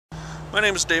My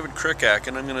name is David Krikak,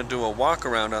 and I'm going to do a walk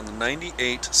around on the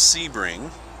 98 Sebring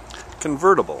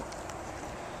convertible.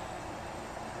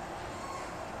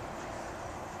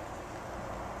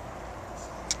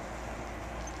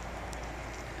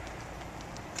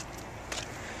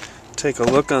 Take a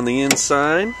look on the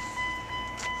inside.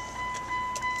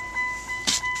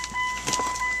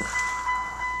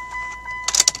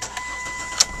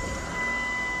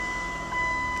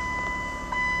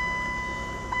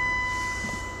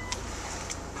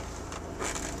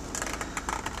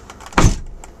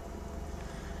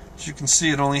 As you can see,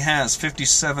 it only has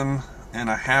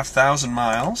 57,500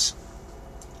 miles.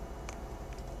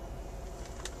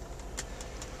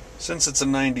 Since it's a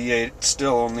 98, it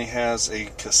still only has a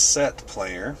cassette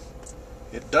player.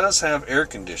 It does have air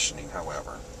conditioning,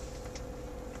 however.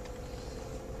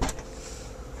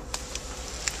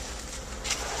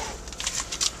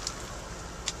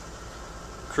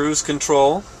 Cruise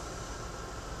control.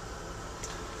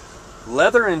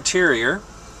 Leather interior.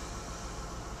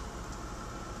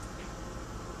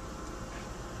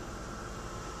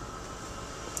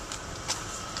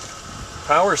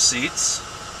 Power seats,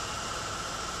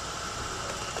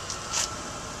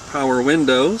 power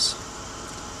windows,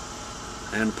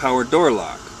 and power door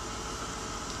lock.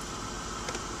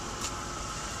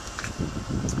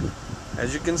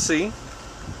 As you can see,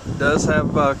 it does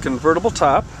have a convertible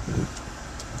top,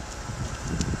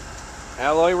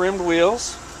 alloy rimmed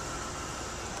wheels,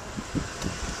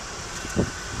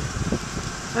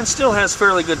 and still has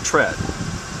fairly good tread.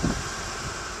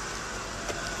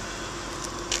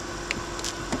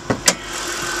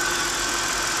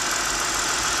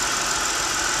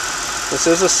 This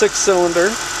is a 6-cylinder,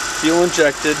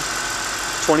 fuel-injected,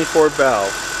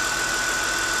 24-valve.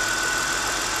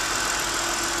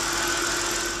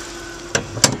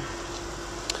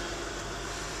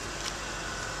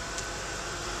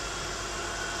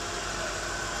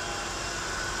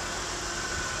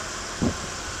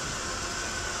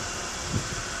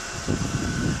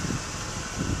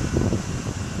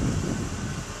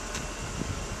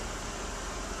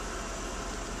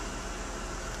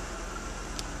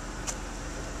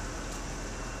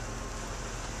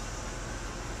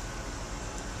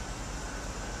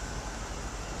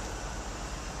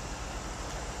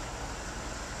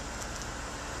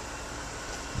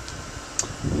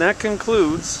 And that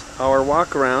concludes our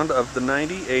walk around of the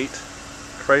 98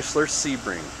 Chrysler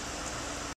Sebring.